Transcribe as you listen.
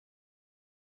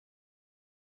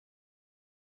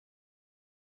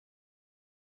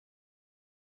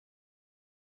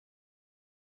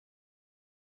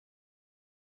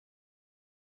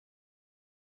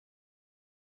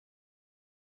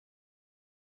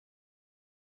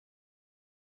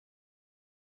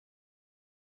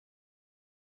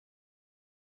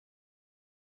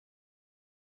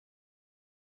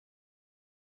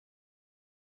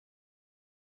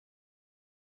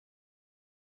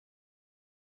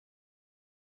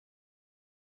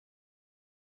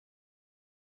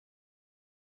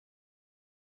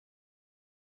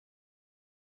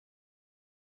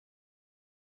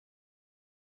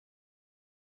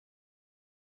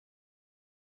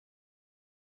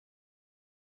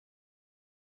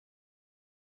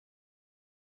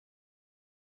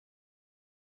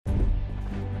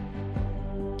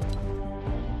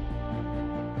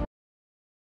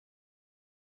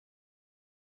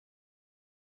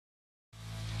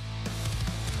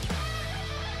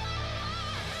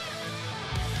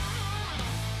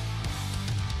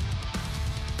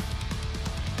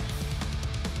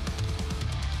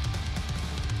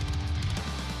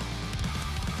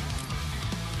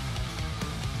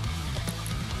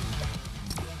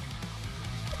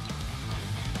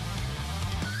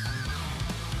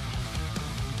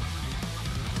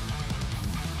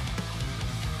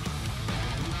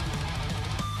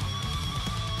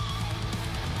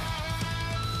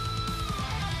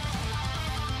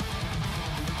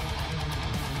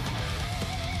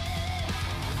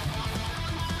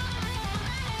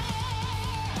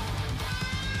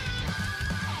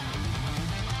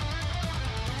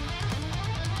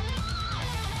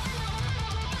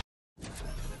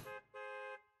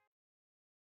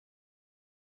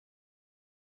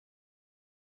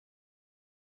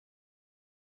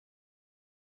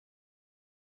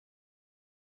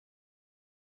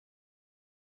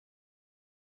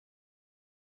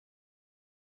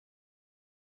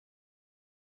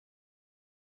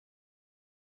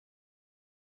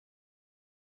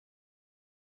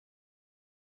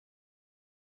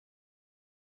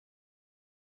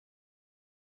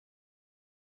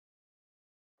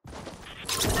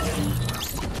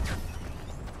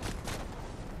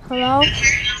Hello?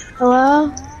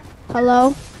 Hello?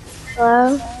 Hello?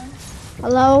 Hello?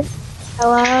 Hello?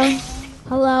 Hello?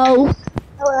 Hello?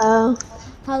 Hello?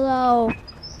 Hello?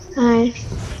 Hi.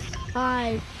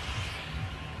 Hi.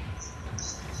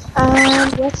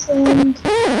 Listen.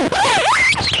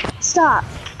 Stop.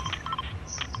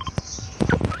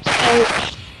 Wait.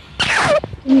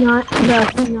 You're not. No,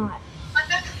 you're not.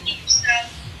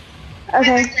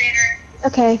 Okay.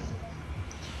 Okay.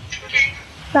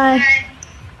 Bye.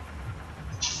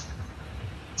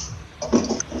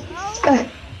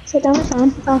 Sit down the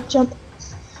phone. Oh, jump.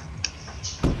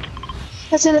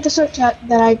 That's another search chat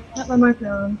that I put my marker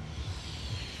on.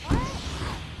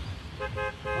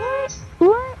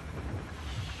 What?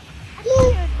 I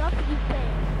didn't hear nothing you said.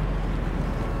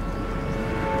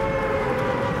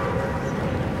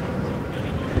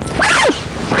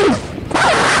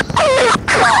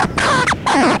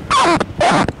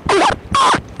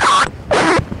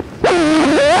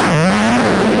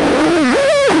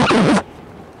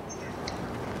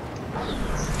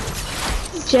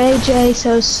 JJ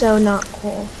so not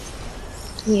cool.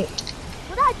 Mute.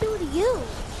 What did I do to you?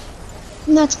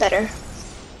 And that's better.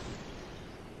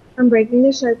 I'm breaking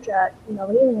the search chat.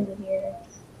 Nobody landed here.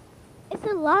 It's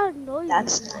a lot of noise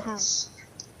That's in the nice. house.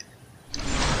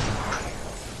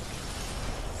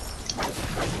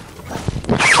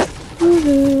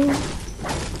 Woohoo.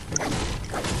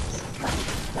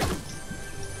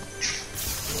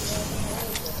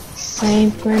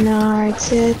 St. Bernard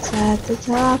sits at the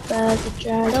top of the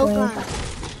driveway.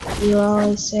 You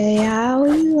always say how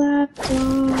we left off.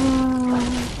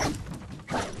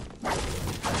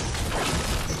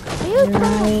 Can you turn the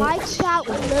mic out a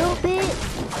little bit?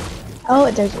 Oh,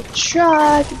 there's a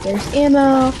truck, there's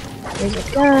ammo, there's a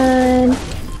gun.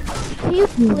 Can you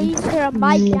please turn the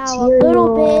mic down a little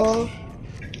bit?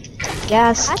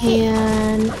 Gas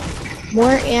can,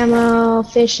 more ammo,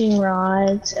 fishing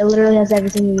rods. It literally has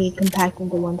everything you need compacted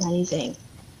into one tiny thing.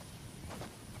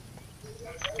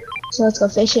 So let's go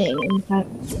fishing and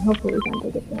hopefully we find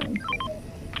a good thing.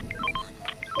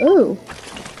 Ooh.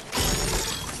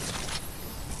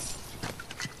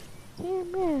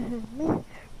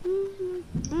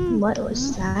 What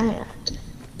was that?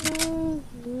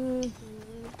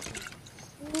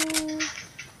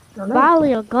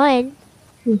 Probably a gun.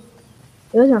 It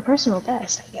was my personal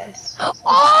best, I guess. Oh!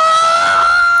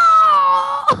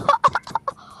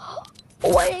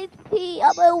 180.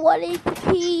 I'm at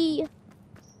 180.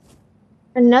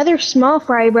 Another small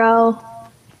fry, bro.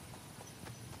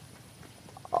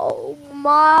 Oh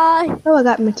my. Oh, I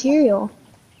got material.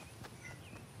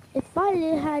 If I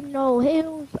didn't have no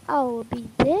heels, I would be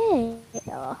dead.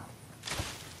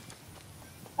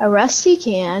 A rusty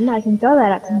can. I can throw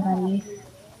that at somebody.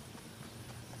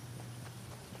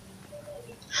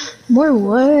 More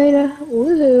wood.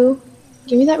 Woohoo.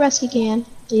 Give me that rusty can,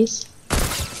 please.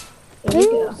 There we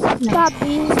go. Stop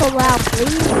being so loud,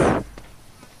 please.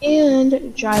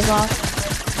 And drive off.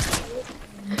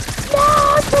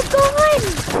 No, it's a gun!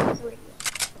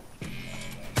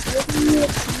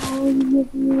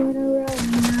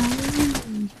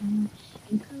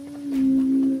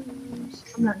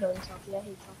 I'm not doing selfie. I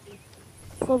hate selfie.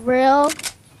 For real?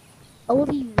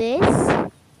 Only this?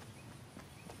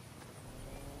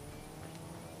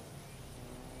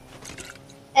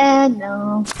 And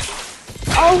no.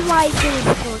 Oh my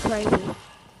goodness, so crazy.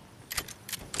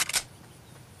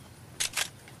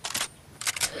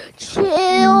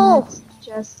 Chill! Let's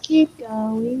just keep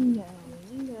going.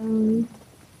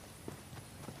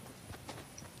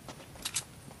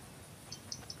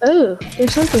 Oh,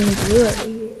 there's something blue over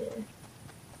here.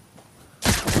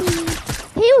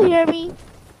 Can you hear me?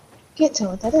 Can't tell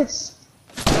what that is.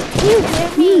 Can you hear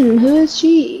me? Who is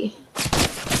she?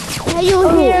 Can you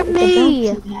hear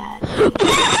me?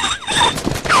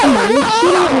 Come on, you're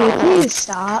shooting at me. Please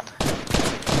stop.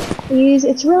 Please,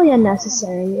 it's really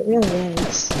unnecessary. It really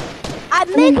is. I'm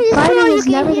making sure fighting you is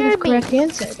can never hear the me. correct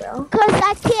answer, bro. Cause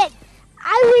I can't.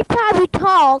 Every time you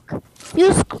talk,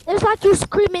 it's like you're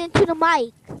screaming into the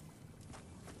mic.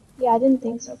 Yeah, I didn't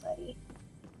think so, buddy.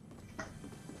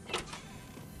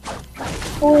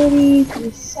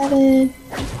 47.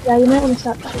 Yeah, you might want to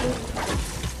stop shooting.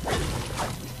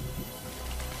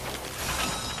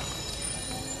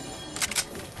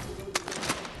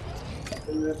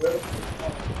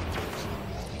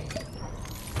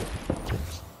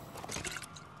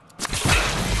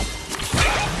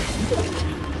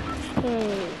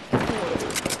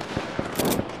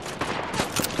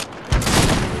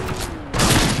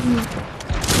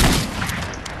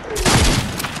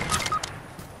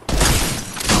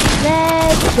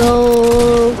 Let's go.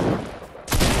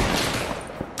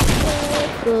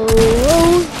 Let's go.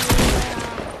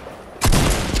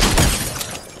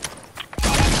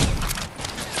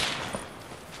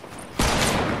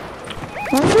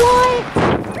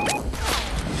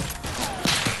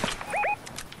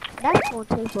 That's gonna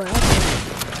take forever.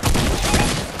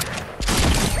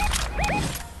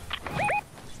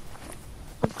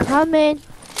 I'm coming.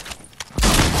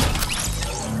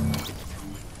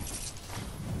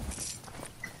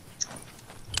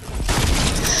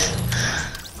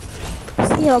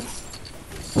 See him.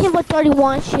 Him with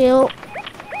 31 shield.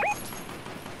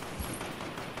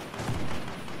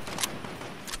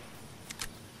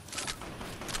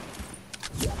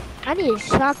 I need a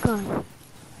shotgun.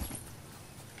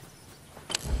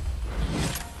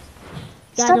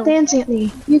 Stop dancing at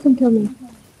me. You can kill me.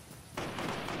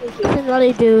 It's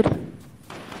another dude.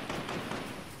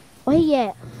 Where he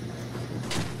at?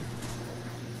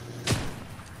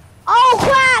 Oh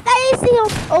crap! I didn't see him.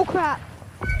 Oh crap!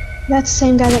 That's the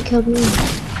same guy that killed me.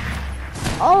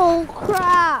 Oh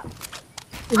crap!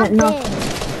 Is I'm that not? dead.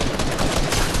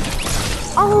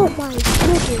 Oh my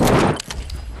goodness!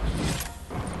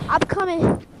 I'm coming.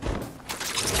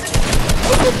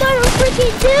 It's another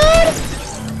freaking dude!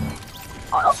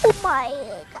 Oh my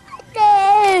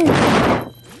goodness!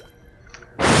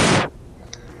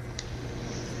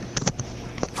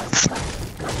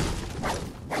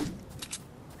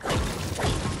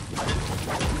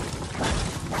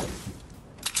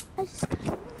 I just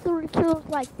got 3 kills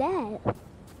like that.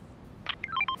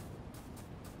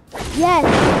 Yes!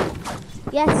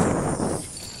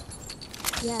 Yes!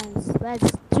 Yes,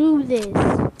 let's do this.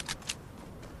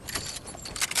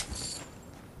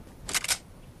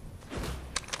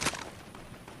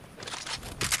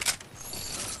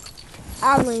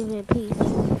 I'll leave in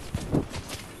peace.